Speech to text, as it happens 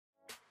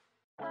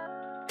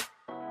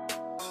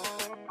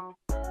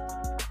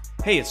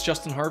Hey, it's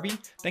Justin Harvey.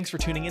 Thanks for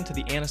tuning in to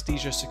the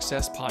Anesthesia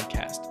Success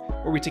Podcast,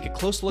 where we take a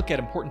close look at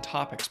important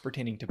topics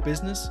pertaining to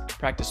business,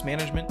 practice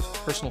management,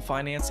 personal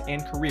finance,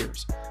 and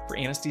careers for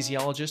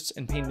anesthesiologists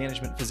and pain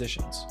management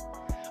physicians.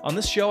 On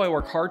this show, I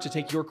work hard to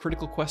take your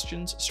critical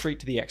questions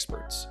straight to the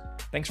experts.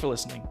 Thanks for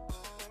listening.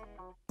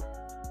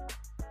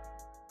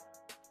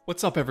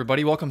 What's up,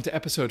 everybody? Welcome to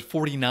episode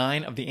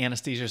 49 of the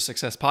Anesthesia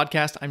Success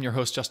Podcast. I'm your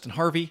host, Justin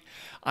Harvey.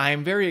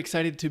 I'm very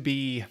excited to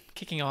be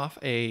kicking off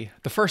the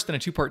first in a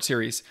two-part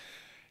series,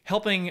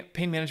 helping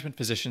pain management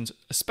physicians,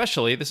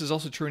 especially, this is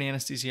also true in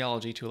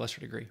anesthesiology to a lesser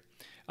degree,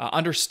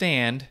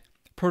 understand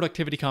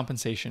productivity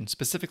compensation,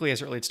 specifically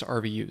as it relates to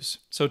RVUs.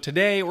 So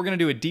today, we're going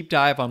to do a deep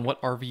dive on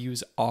what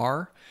RVUs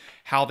are,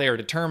 how they are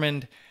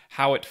determined,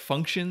 how it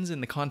functions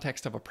in the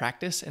context of a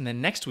practice, and then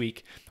next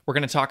week, we're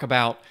going to talk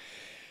about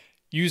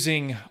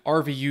using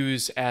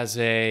RVUs as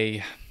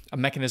a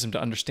mechanism to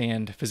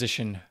understand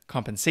physician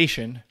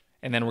compensation.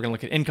 And then we're going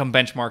to look at income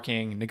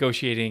benchmarking,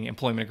 negotiating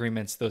employment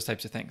agreements, those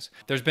types of things.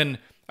 There's been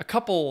a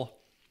couple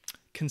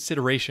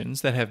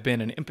considerations that have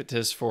been an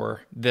impetus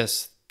for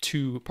this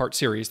two-part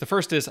series. The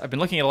first is I've been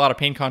looking at a lot of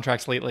pain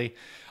contracts lately.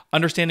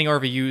 Understanding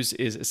RVUs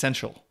is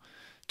essential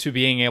to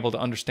being able to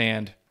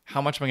understand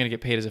how much am I going to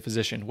get paid as a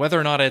physician, whether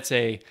or not it's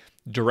a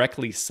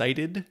directly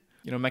cited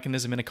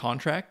mechanism in a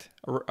contract,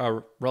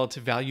 a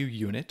relative value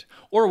unit,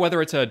 or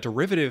whether it's a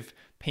derivative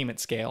payment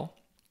scale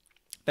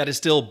that is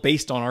still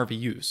based on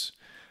RVUs.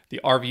 The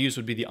RVUs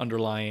would be the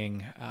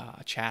underlying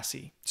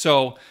chassis.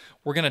 So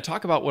we're going to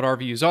talk about what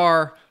RVUs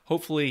are,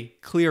 hopefully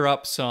clear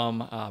up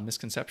some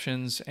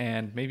misconceptions,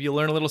 and maybe you'll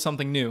learn a little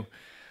something new.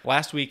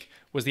 Last week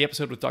was the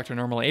episode with Dr.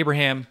 Norma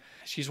Abraham.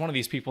 She's one of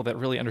these people that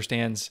really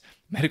understands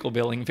medical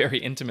billing very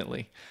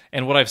intimately.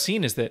 And what I've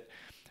seen is that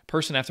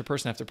person after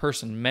person after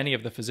person, many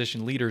of the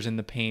physician leaders in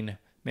the pain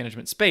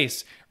management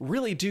space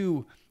really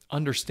do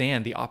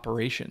understand the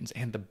operations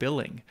and the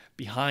billing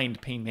behind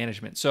pain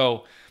management.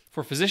 So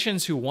for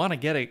physicians who want to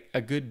get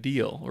a good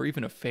deal or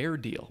even a fair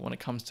deal when it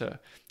comes to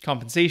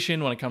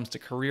compensation, when it comes to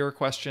career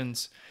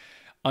questions,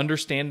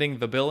 understanding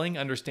the billing,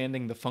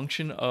 understanding the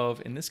function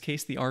of, in this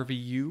case, the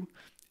RVU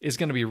is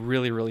going to be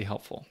really, really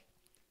helpful.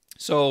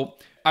 So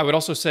I would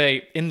also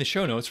say in the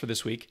show notes for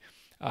this week,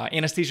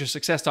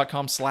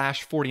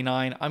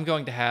 anesthesiasuccess.com/49. I'm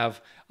going to have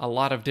a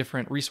lot of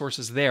different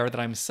resources there that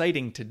I'm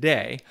citing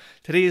today.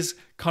 Today's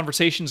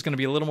conversation is going to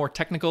be a little more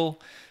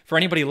technical. For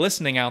anybody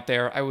listening out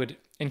there, I would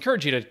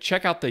encourage you to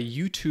check out the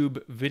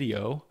YouTube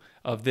video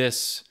of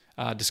this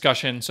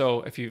discussion.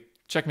 So if you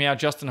check me out,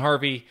 Justin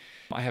Harvey,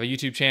 I have a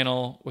YouTube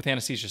channel with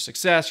Anesthesia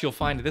Success. You'll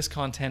find this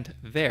content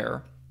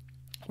there,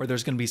 where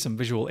there's going to be some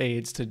visual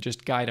aids to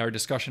just guide our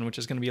discussion, which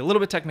is going to be a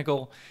little bit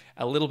technical,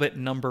 a little bit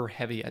number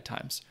heavy at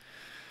times.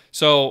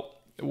 So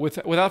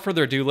without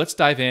further ado, let's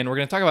dive in. We're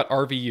going to talk about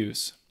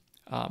RVUs,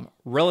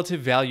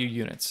 relative value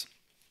units.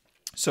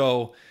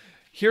 So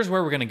here's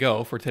where we're going to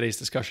go for today's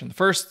discussion. The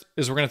first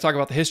is we're going to talk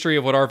about the history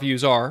of what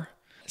RVUs are.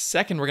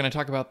 Second, we're going to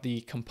talk about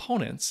the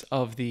components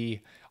of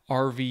the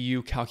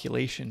RVU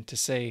calculation to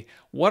say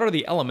what are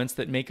the elements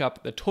that make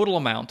up the total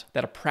amount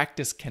that a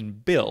practice can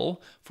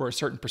bill for a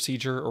certain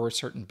procedure or a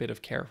certain bit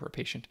of care for a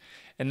patient.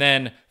 And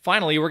then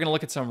finally, we're going to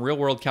look at some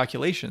real-world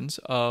calculations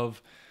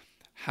of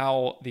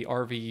how the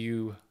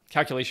RVU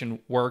calculation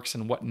works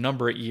and what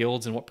number it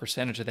yields and what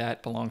percentage of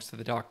that belongs to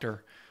the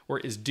doctor or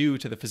is due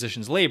to the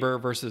physician's labor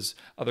versus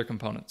other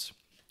components.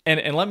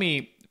 And let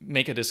me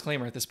make a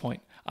disclaimer at this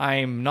point.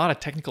 I'm not a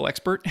technical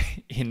expert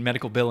in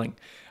medical billing.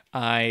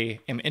 I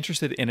am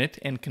interested in it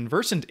and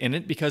conversant in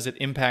it because it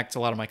impacts a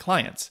lot of my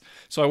clients.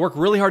 So I work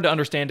really hard to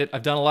understand it.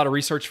 I've done a lot of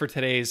research for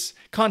today's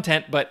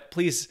content, but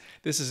please,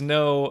 this is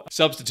no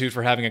substitute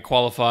for having a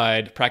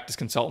qualified practice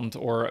consultant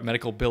or a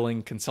medical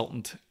billing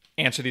consultant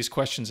answer these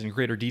questions in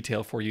greater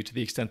detail for you to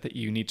the extent that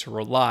you need to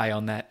rely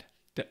on that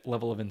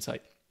level of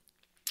insight.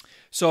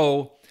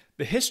 So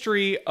the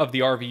history of the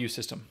RVU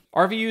system.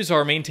 RVUs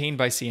are maintained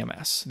by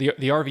CMS,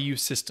 the RVU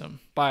system,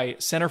 by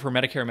Center for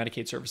Medicare and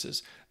Medicaid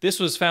Services. This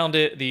was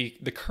founded,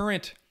 the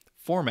current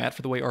format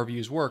for the way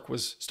RVUs work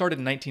was started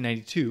in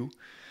 1992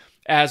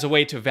 as a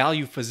way to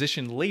value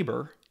physician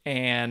labor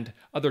and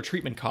other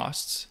treatment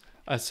costs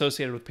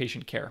associated with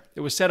patient care.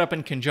 It was set up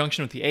in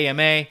conjunction with the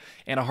AMA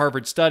and a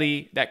Harvard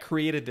study that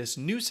created this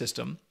new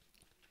system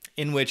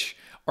in which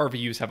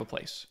RVUs have a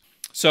place.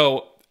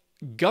 So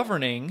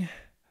governing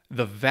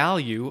the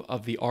value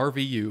of the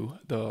RVU,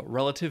 the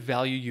relative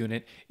value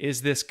unit,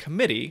 is this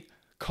committee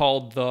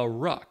called the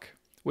RUC,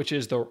 which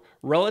is the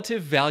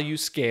Relative Value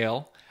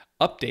Scale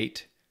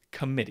Update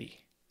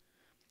Committee.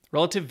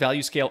 Relative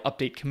Value Scale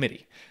Update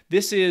Committee.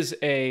 This is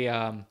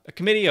a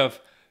committee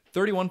of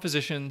 31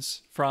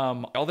 physicians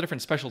from all the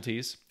different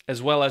specialties,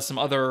 as well as some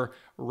other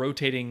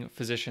rotating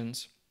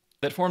physicians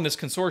that form this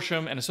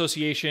consortium and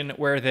association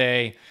where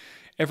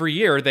every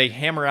year they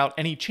hammer out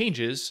any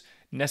changes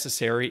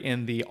necessary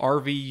in the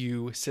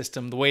RVU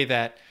system, the way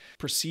that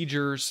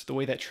procedures, the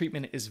way that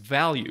treatment is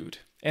valued,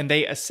 and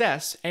they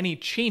assess any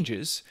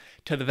changes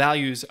to the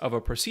values of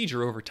a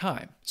procedure over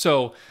time.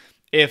 So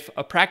if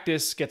a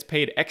practice gets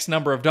paid X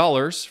number of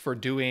dollars for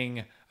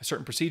doing a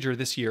certain procedure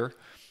this year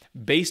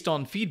based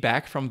on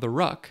feedback from the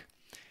RUC.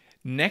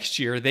 Next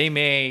year, they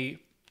may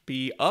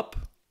be up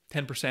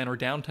 10% or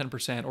down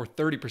 10% or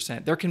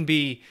 30%. There can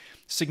be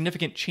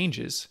significant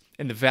changes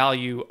in the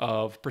value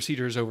of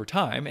procedures over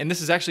time. And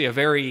this is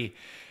actually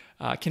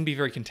can be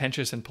very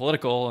contentious and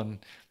political, and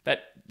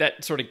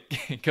that sort of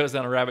goes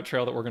down a rabbit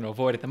trail that we're going to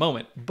avoid at the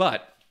moment.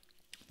 But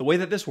the way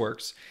that this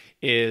works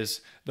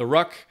is the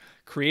RUC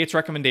creates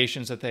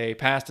recommendations that they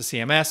pass to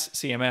CMS.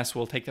 CMS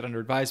will take that under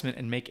advisement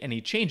and make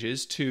any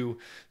changes to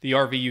the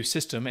RVU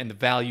system and the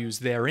values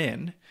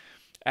therein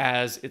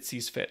as it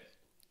sees fit.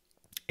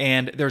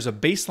 And there's a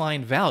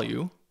baseline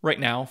value right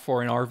now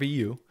for an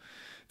RVU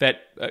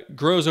that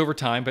grows over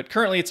time, but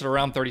currently it's at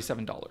around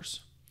 $37.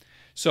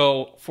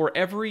 So for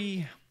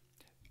every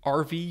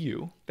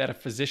RVU that a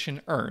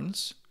physician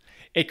earns,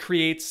 it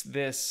creates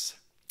this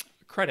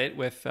credit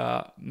with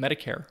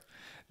Medicare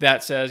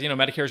that says,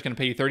 Medicare is going to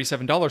pay you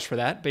 $37 for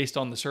that based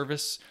on the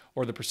service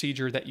or the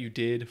procedure that you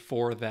did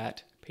for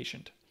that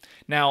patient.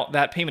 Now,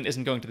 that payment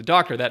isn't going to the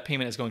doctor. That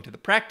payment is going to the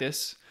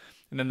practice.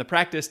 And then the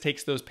practice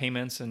takes those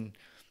payments and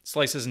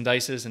slices and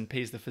dices and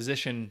pays the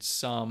physician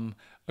some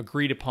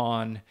agreed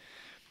upon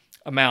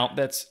amount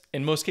that's,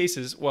 in most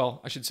cases,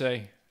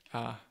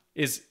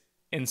 is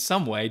in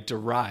some way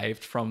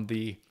derived from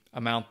the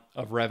amount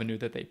of revenue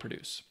that they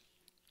produce.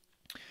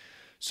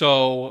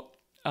 So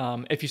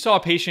if you saw a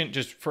patient,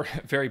 just for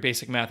very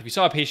basic math, if you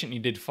saw a patient and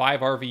you did 5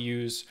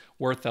 RVUs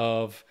worth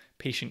of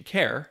patient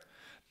care,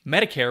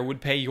 Medicare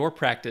would pay your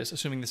practice,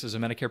 assuming this is a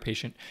Medicare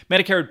patient,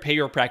 Medicare would pay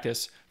your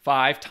practice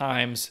 5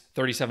 times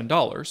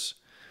 $37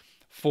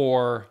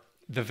 for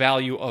the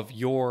value of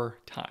your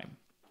time.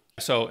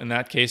 So in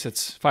that case,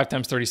 it's 5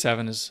 times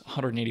 37 is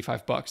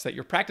 $185 that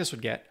your practice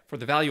would get for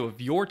the value of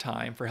your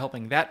time for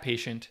helping that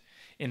patient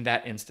in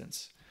that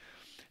instance.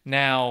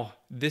 Now,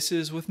 this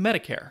is with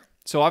Medicare.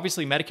 So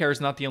obviously Medicare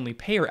is not the only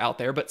payer out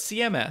there, but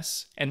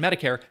CMS and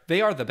Medicare,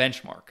 they are the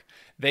benchmark.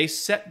 They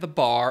set the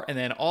bar, and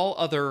then all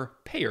other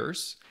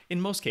payers, in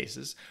most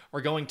cases,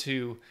 are going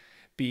to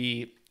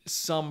be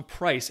some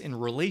price in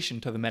relation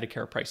to the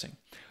Medicare pricing.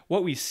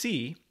 What we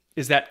see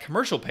is that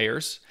commercial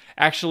payers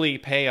actually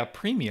pay a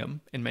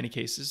premium in many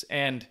cases,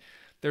 and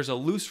there's a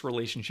loose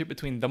relationship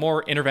between the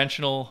more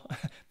interventional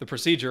the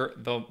procedure,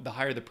 the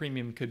higher the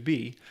premium could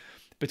be.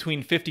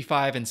 Between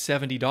 $55 and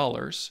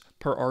 $70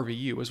 per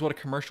RVU is what a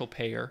commercial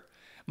payer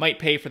might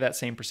pay for that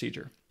same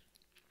procedure.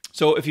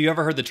 So if you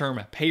ever heard the term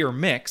payer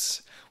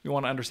mix, we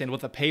want to understand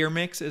what the payer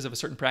mix is of a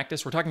certain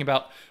practice. We're talking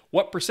about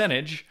what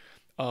percentage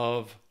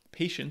of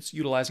patients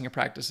utilizing a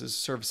practice's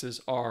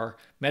services are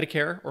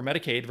Medicare or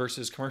Medicaid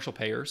versus commercial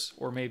payers,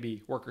 or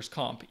maybe workers'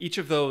 comp. Each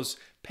of those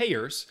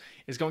payers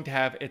is going to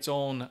have its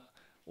own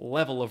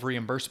level of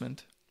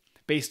reimbursement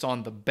based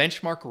on the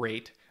benchmark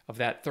rate of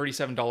that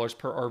 $37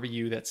 per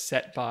RVU that's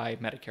set by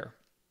Medicare.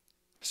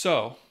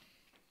 So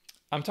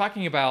I'm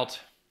talking about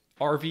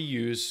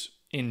RVUs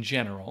in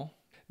general.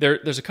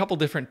 There's a couple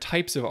different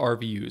types of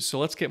RVUs, so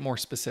let's get more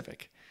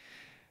specific.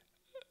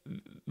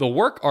 The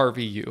work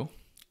RVU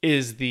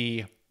is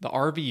the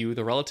RVU,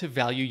 the relative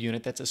value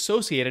unit, that's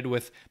associated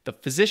with the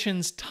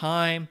physician's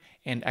time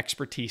and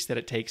expertise that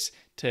it takes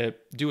to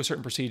do a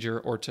certain procedure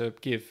or to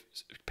give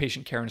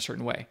patient care in a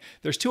certain way.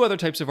 There's 2 other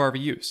types of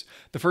RVUs.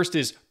 The first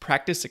is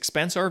practice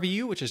expense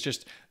RVU, which is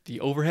just the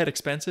overhead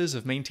expenses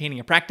of maintaining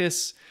a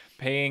practice,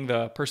 paying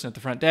the person at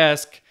the front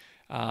desk,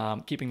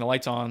 keeping the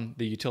lights on,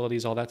 the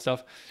utilities, all that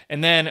stuff.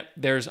 And then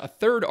there's a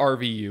third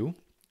RVU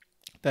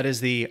that is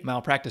the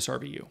malpractice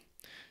RVU.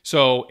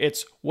 So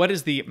it's what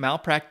is the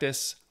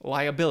malpractice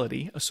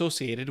liability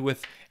associated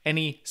with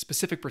any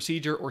specific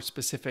procedure or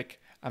specific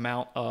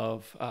amount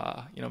of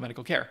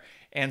medical care.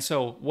 And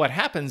so what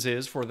happens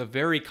is, for the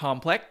very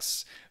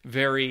complex,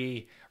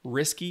 very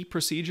risky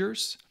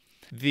procedures,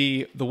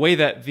 the way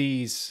that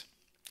these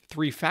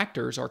 3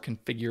 factors are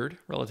configured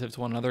relative to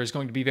one another is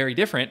going to be very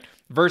different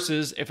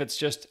versus if it's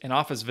just an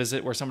office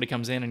visit where somebody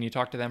comes in and you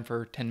talk to them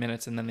for 10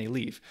 minutes and then they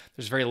leave.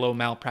 There's very low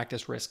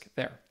malpractice risk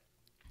there.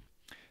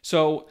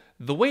 So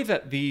the way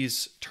that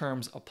these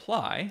terms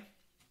apply,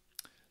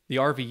 the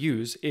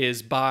RVUs,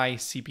 is by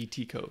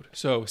CPT code.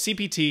 So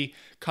CPT,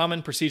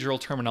 common procedural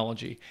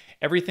terminology.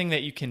 Everything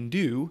that you can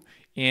do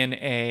in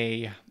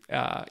a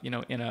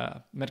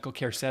medical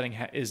care setting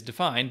is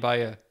defined by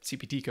a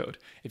CPT code.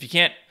 If you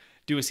can't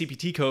do a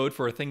CPT code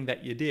for a thing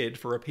that you did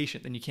for a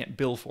patient, then you can't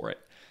bill for it.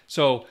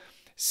 So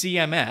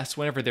CMS,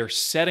 whenever they're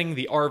setting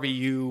the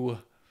RVU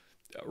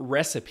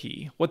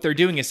recipe, what they're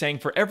doing is saying,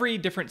 for every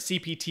different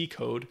CPT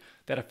code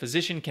that a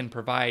physician can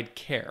provide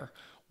care,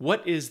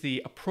 what is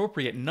the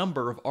appropriate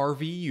number of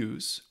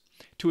RVUs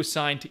to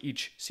assign to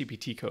each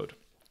CPT code?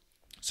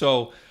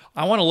 So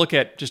I want to look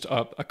at just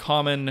a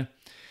common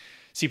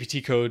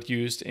CPT code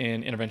used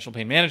in interventional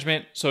pain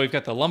management. So we've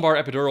got the lumbar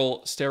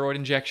epidural steroid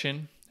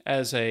injection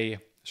as a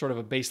sort of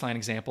a baseline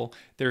example.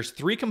 There's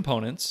 3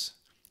 components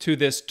to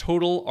this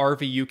total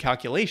RVU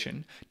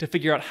calculation to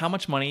figure out how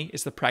much money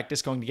is the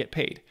practice going to get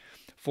paid.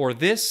 For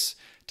this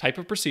type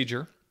of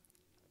procedure,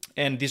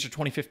 and these are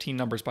 2015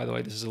 numbers, by the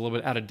way, this is a little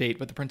bit out of date,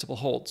 but the principle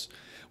holds.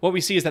 What we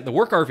see is that the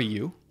work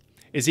RVU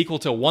is equal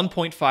to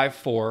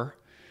 1.54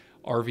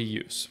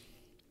 RVUs.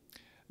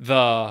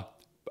 The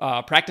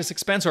practice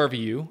expense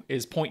RVU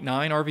is 0.9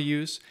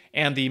 RVUs,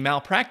 and the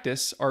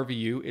malpractice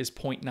RVU is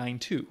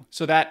 0.92.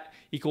 So that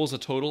equals a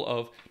total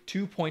of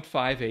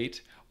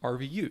 2.58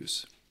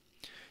 RVUs.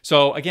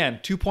 So again,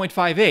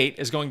 2.58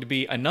 is going to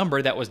be a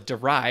number that was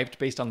derived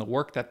based on the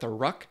work that the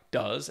RUC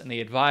does, and they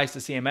advise the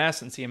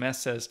CMS, and CMS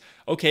says,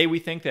 okay, we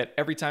think that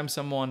every time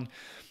someone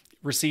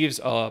receives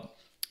an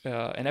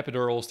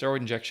epidural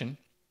steroid injection,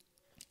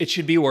 it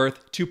should be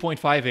worth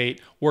 2.58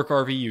 work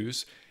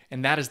RVUs,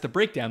 and that is the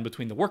breakdown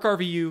between the work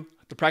RVU,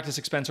 the practice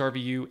expense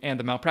RVU, and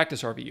the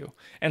malpractice RVU.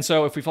 And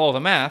so if we follow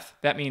the math,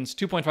 that means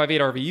 2.58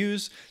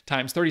 RVUs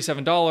times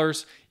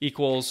 $37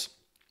 equals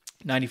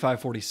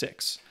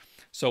 $95.46.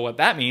 So what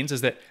that means is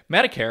that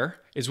Medicare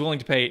is willing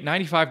to pay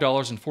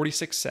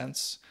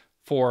 $95.46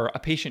 for a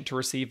patient to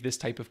receive this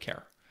type of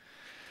care.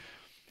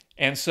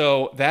 And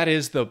so that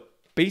is the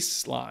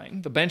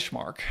baseline, the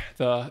benchmark,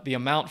 the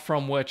amount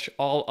from which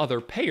all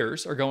other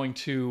payers are going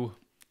to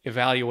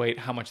evaluate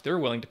how much they're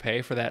willing to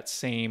pay for that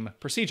same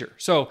procedure.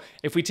 So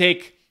if we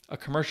take a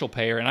commercial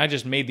payer, and I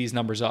just made these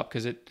numbers up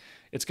because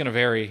it's going to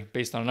vary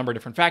based on a number of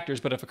different factors,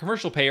 but if a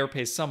commercial payer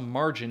pays some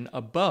margin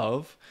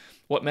above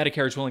what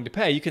Medicare is willing to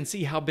pay, you can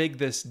see how big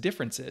this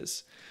difference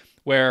is,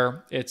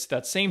 where it's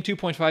that same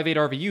 2.58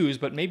 RVUs,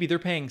 but maybe they're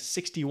paying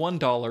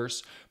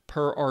 $61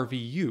 per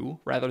RVU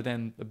rather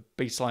than the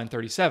baseline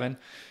 37,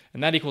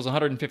 and that equals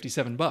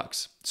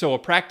 $157. So a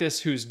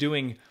practice who's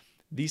doing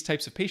these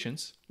types of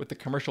patients with the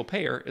commercial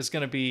payer is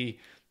going to be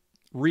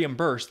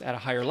reimbursed at a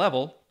higher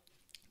level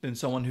than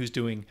someone who's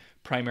doing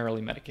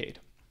primarily Medicaid.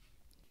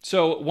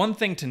 So one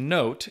thing to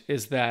note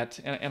is that,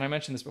 and I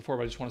mentioned this before,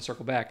 but I just want to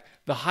circle back,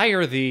 the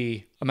higher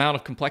the amount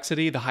of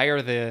complexity, the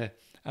higher the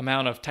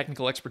amount of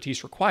technical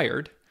expertise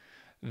required,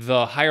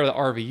 the higher the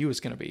RVU is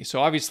going to be. So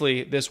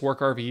obviously this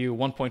work RVU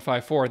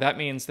 1.54, that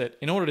means that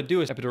in order to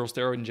do an epidural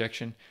steroid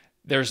injection,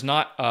 there's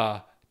not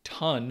a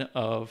ton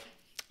of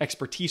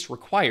expertise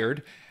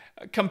required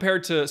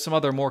compared to some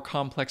other more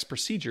complex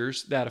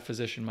procedures that a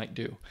physician might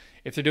do.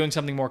 If they're doing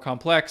something more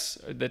complex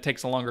that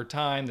takes a longer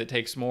time, that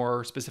takes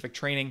more specific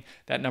training,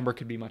 that number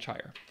could be much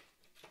higher.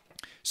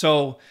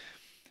 So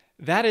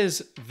that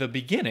is the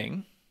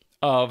beginning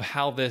of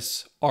how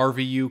this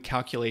RVU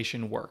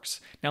calculation works.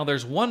 Now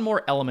there's one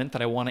more element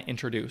that I want to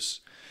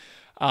introduce,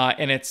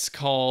 and it's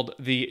called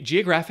the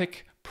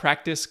Geographic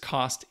Practice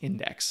Cost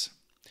Index.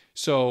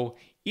 So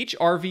each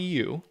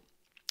RVU,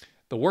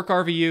 the work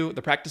RVU,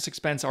 the practice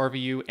expense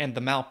RVU, and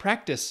the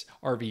malpractice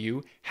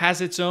RVU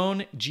has its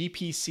own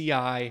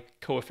GPCI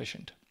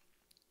coefficient.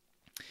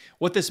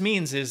 What this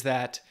means is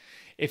that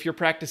if you're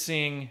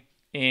practicing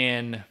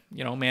in,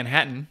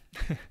 Manhattan,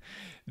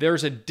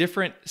 there's a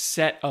different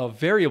set of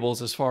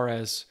variables as far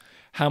as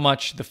how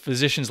much the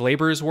physician's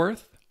labor is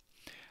worth,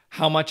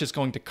 how much it's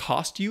going to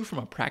cost you from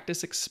a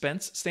practice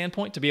expense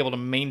standpoint to be able to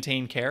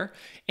maintain care,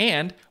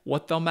 and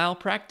what the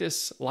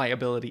malpractice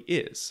liability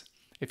is.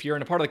 If you're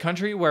in a part of the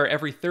country where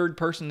every third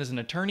person is an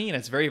attorney and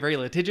it's very, very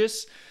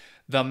litigious,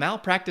 the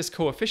malpractice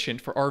coefficient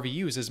for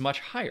RVUs is much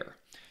higher.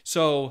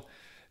 So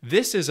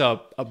this is a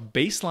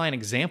baseline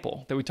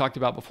example that we talked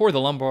about before, the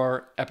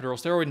lumbar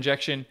epidural steroid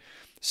injection,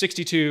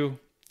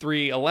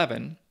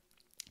 62,311.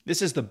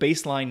 This is the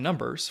baseline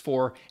numbers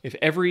for if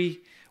every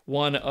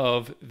one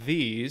of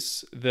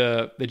these,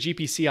 the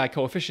GPCI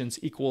coefficients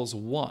equals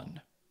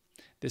 1.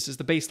 This is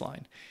the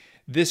baseline.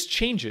 This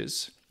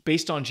changes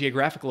based on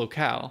geographic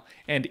locale,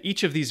 and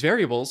each of these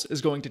variables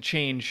is going to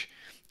change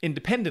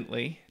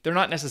independently. They're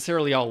not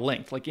necessarily all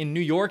linked. Like in New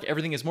York,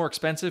 everything is more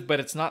expensive, but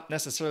it's not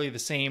necessarily the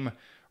same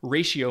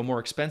ratio more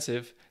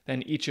expensive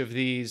than each of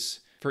these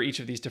for each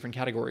of these different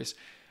categories.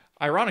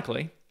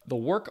 Ironically, the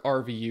work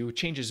RVU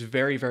changes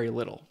very, very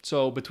little.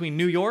 So between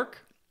New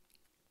York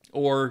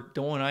or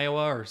Des Moines,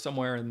 Iowa, or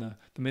somewhere in the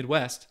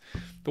Midwest,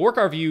 the work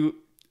RVU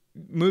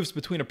moves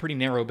between a pretty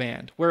narrow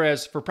band.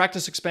 Whereas for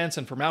practice expense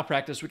and for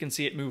malpractice, we can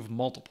see it move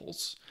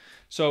multiples.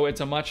 So there's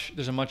a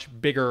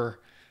much bigger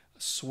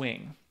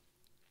swing.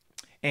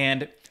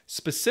 And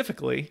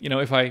specifically,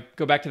 if I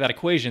go back to that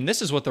equation,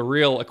 this is what the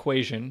real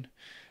equation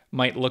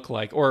might look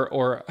like.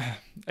 Or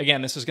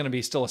again, this is going to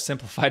be still a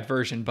simplified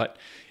version, but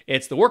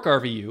it's the work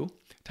RVU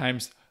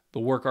times the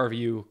work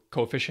RVU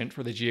coefficient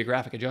for the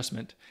geographic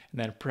adjustment, and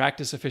then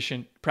practice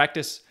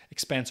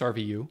expense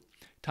RVU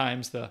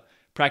times the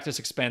practice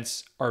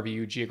expense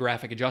RVU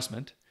geographic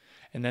adjustment,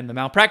 and then the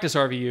malpractice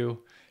RVU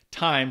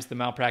times the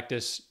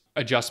malpractice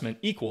adjustment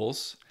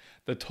equals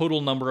the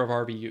total number of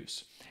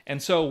RVUs.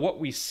 And so what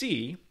we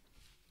see,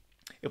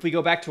 if we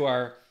go back to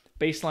our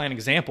baseline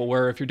example,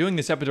 where if you're doing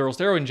this epidural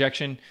steroid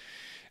injection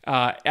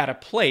at a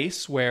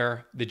place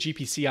where the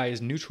GPCI is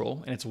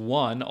neutral and it's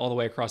 1 all the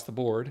way across the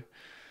board,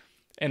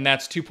 and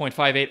that's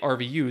 2.58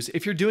 RVUs,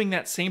 if you're doing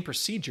that same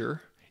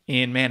procedure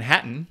in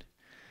Manhattan,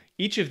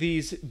 each of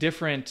these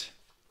different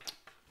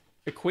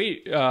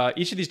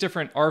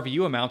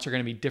RVU amounts are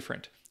going to be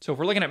different. So if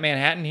we're looking at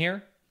Manhattan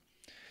here,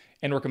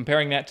 and we're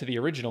comparing that to the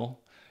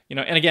original,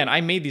 and again,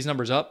 I made these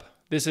numbers up.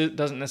 This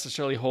doesn't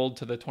necessarily hold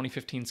to the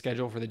 2015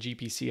 schedule for the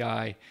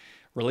GPCI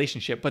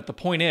relationship. But the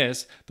point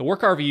is, the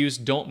work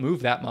RVUs don't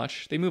move that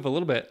much. They move a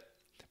little bit,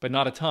 but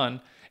not a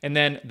ton. And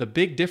then the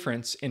big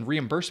difference in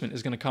reimbursement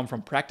is going to come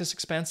from practice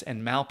expense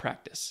and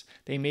malpractice.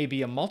 They may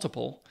be a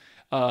multiple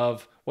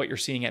of what you're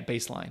seeing at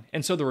baseline.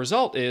 And so the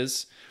result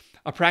is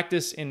a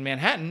practice in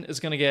Manhattan is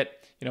going to get,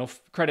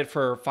 credit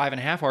for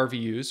 5.5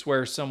 RVUs,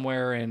 where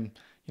somewhere in,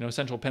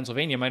 central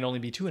Pennsylvania might only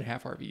be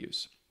 2.5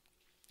 RVUs.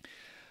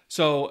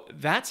 So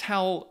that's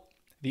how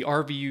the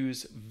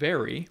RVUs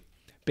vary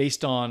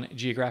based on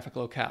geographic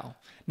locale.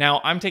 Now,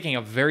 I'm taking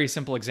a very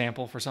simple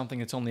example for something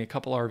that's only a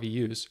couple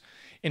RVUs.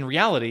 In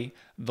reality,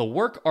 the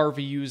work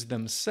RVUs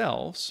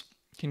themselves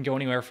can go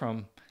anywhere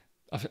from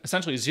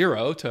essentially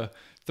 0 to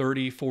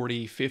 30,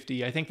 40,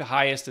 50. I think the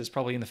highest is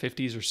probably in the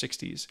 50s or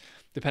 60s,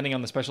 depending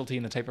on the specialty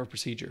and the type of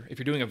procedure. If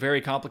you're doing a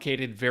very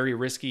complicated, very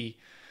risky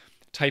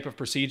type of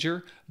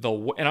procedure,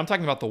 and I'm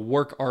talking about the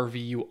work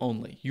RVU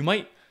only, you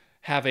might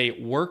have a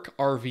work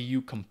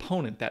RVU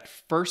component, that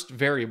first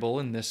variable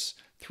in this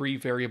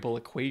 3-variable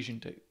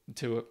equation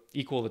to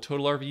equal the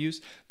total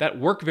RVUs. That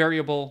work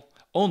variable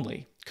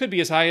only could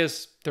be as high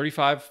as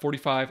 35,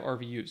 45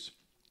 RVUs.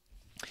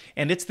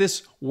 And it's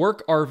this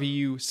work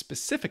RVU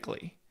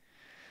specifically,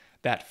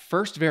 that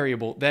first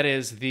variable, that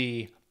is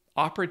the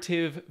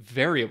operative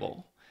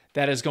variable,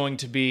 that is going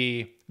to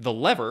be the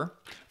lever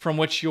from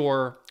which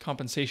your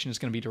compensation is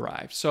going to be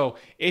derived. So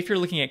if you're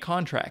looking at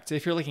contracts,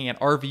 if you're looking at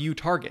RVU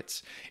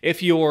targets,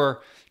 if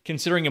you're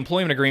considering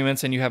employment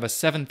agreements and you have a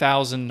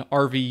 7,000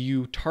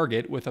 RVU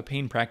target with a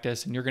pain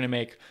practice and you're going to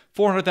make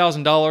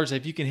 $400,000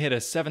 if you can hit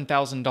a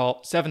 7,000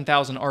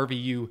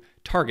 RVU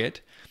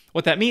target,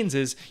 what that means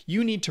is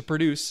you need to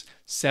produce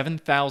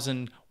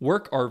 7,000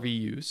 work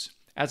RVUs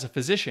as a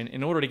physician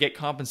in order to get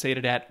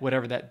compensated at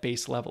whatever that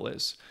base level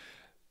is.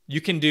 You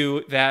can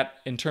do that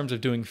in terms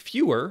of doing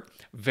fewer,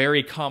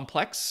 very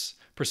complex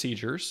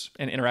procedures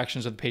and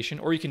interactions with the patient,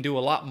 or you can do a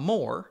lot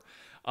more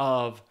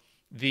of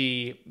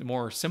the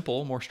more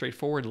simple, more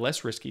straightforward,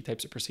 less risky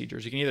types of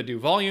procedures. You can either do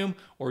volume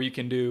or you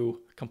can do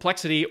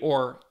complexity,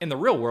 or in the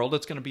real world,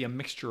 it's going to be a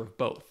mixture of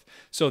both.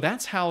 So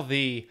that's how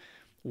the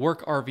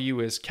work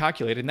RVU is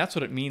calculated, and that's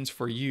what it means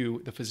for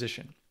you, the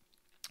physician.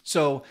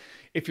 So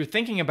if you're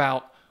thinking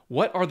about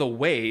what are the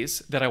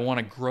ways that I want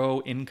to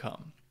grow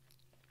income,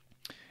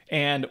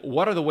 and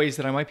what are the ways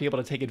that I might be able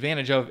to take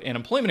advantage of an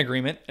employment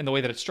agreement and the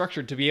way that it's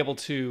structured to be able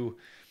to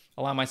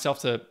allow myself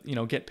to,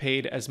 get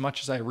paid as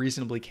much as I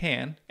reasonably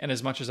can and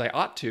as much as I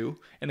ought to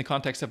in the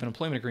context of an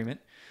employment agreement,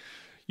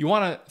 you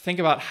want to think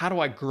about, how do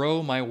I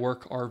grow my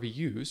work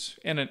RVUs?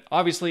 And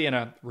obviously in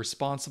a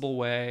responsible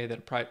way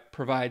that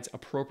provides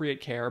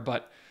appropriate care.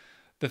 But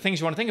the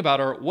things you want to think about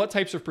are, what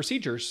types of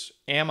procedures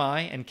am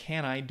I and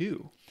can I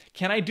do?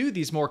 Can I do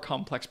these more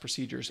complex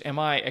procedures? Am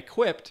I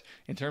equipped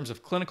in terms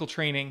of clinical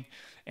training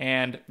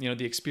and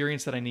the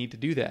experience that I need to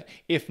do that?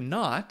 If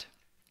not,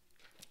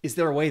 is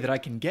there a way that I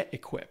can get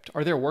equipped?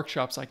 Are there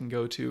workshops I can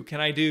go to? Can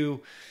I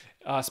do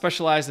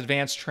specialized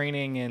advanced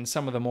training in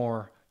some of the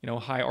more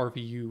high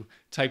RVU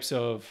types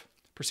of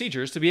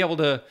procedures to be able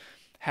to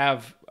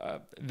have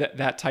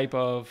that type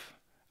of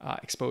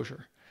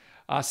exposure?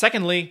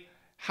 Secondly,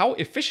 how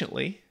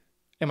efficiently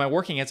am I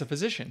working as a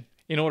physician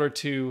in order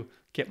to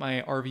get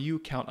my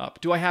RVU count up?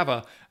 Do I have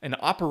an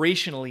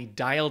operationally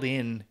dialed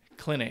in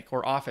clinic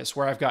or office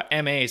where I've got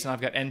MAs and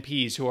I've got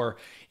NPs who are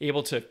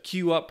able to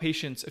queue up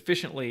patients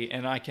efficiently,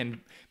 and I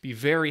can be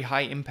very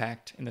high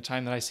impact in the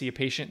time that I see a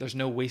patient? There's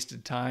no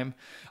wasted time.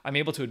 I'm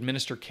able to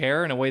administer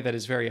care in a way that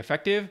is very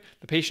effective.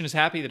 The patient is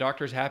happy, the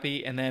doctor is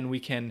happy, and then we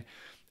can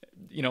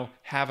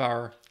have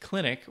our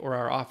clinic or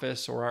our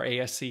office or our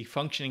ASC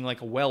functioning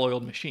like a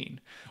well-oiled machine?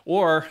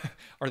 Or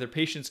are there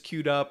patients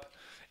queued up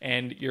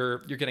and you're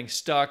getting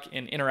stuck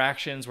in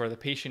interactions where the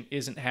patient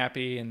isn't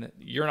happy and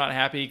you're not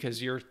happy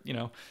because you're,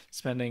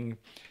 spending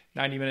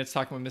 90 minutes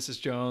talking with Mrs.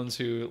 Jones,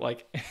 who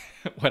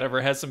whatever,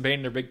 has some pain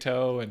in their big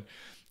toe, and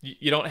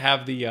you don't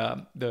have the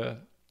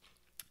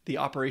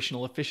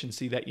operational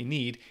efficiency that you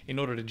need in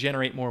order to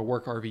generate more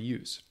work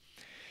RVUs.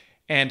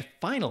 And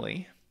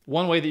finally,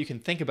 one way that you can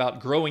think about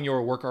growing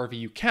your work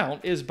RVU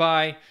count is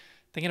by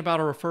thinking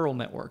about a referral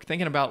network,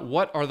 thinking about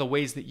what are the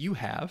ways that you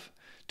have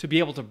to be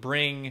able to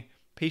bring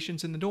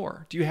patients in the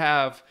door. Do you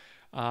have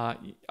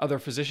other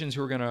physicians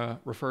who are going to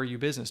refer you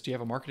business? Do you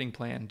have a marketing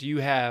plan? Do you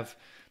have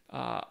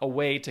a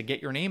way to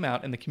get your name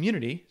out in the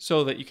community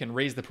so that you can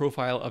raise the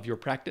profile of your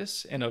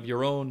practice and of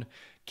your own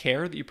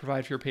care that you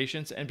provide for your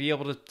patients and be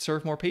able to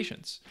serve more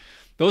patients?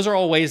 Those are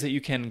all ways that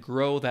you can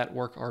grow that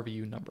work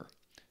RVU number.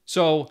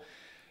 So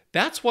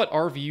that's what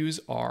RVUs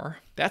are.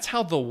 That's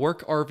how the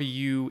work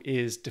RVU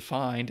is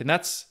defined. And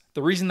that's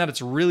the reason that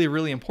it's really,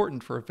 really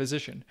important for a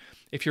physician.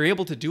 If you're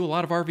able to do a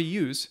lot of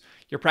RVUs,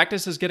 your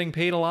practice is getting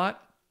paid a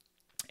lot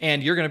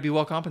and you're going to be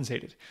well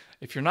compensated.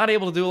 If you're not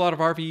able to do a lot of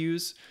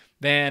RVUs,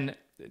 then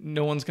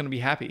no one's going to be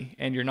happy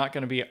and you're not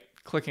going to be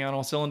clicking on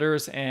all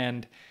cylinders,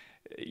 and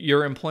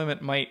your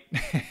employment might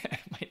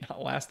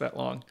not last that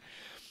long.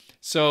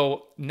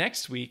 So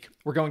next week,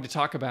 we're going to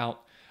talk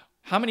about,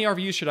 how many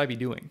RVUs should I be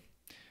doing?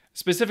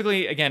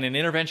 Specifically, again, in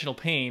interventional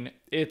pain,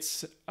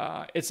 it's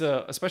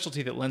a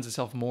specialty that lends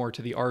itself more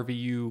to the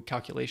RVU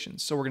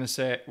calculations. So we're going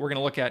to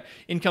look at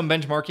income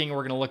benchmarking.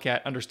 We're going to look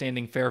at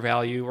understanding fair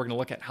value. We're going to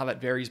look at how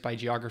that varies by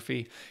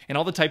geography and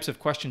all the types of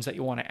questions that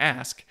you want to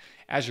ask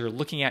as you're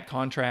looking at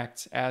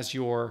contracts, as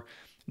you're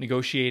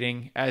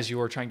negotiating, as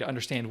you're trying to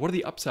understand what are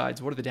the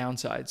upsides, what are the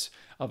downsides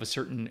of a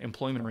certain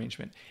employment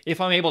arrangement.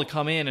 If I'm able to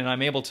come in and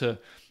I'm able to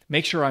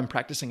make sure I'm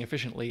practicing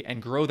efficiently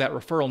and grow that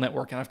referral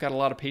network, and I've got a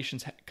lot of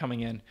patients coming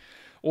in,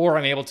 or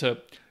I'm able to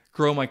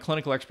grow my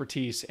clinical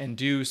expertise and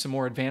do some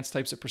more advanced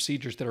types of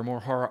procedures that are more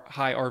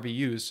high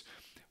RVUs,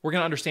 we're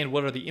going to understand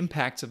what are the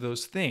impacts of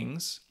those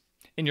things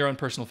in your own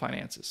personal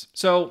finances.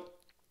 So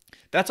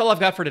that's all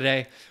I've got for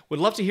today. Would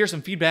love to hear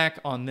some feedback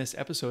on this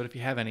episode if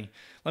you have any.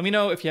 Let me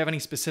know if you have any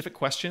specific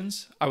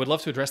questions. I would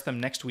love to address them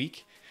next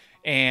week.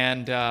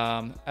 And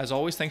as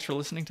always, thanks for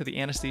listening to the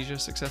Anesthesia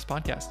Success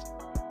Podcast.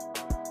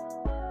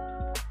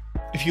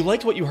 If you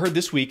liked what you heard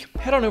this week,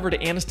 head on over to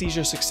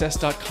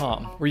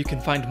anesthesiasuccess.com, where you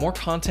can find more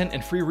content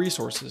and free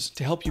resources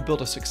to help you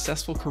build a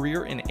successful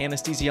career in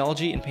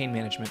anesthesiology and pain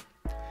management.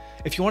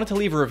 If you wanted to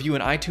leave a review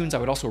in iTunes, I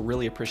would also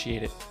really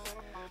appreciate it.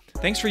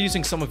 Thanks for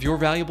using some of your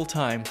valuable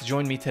time to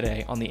join me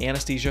today on the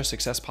Anesthesia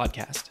Success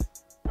Podcast.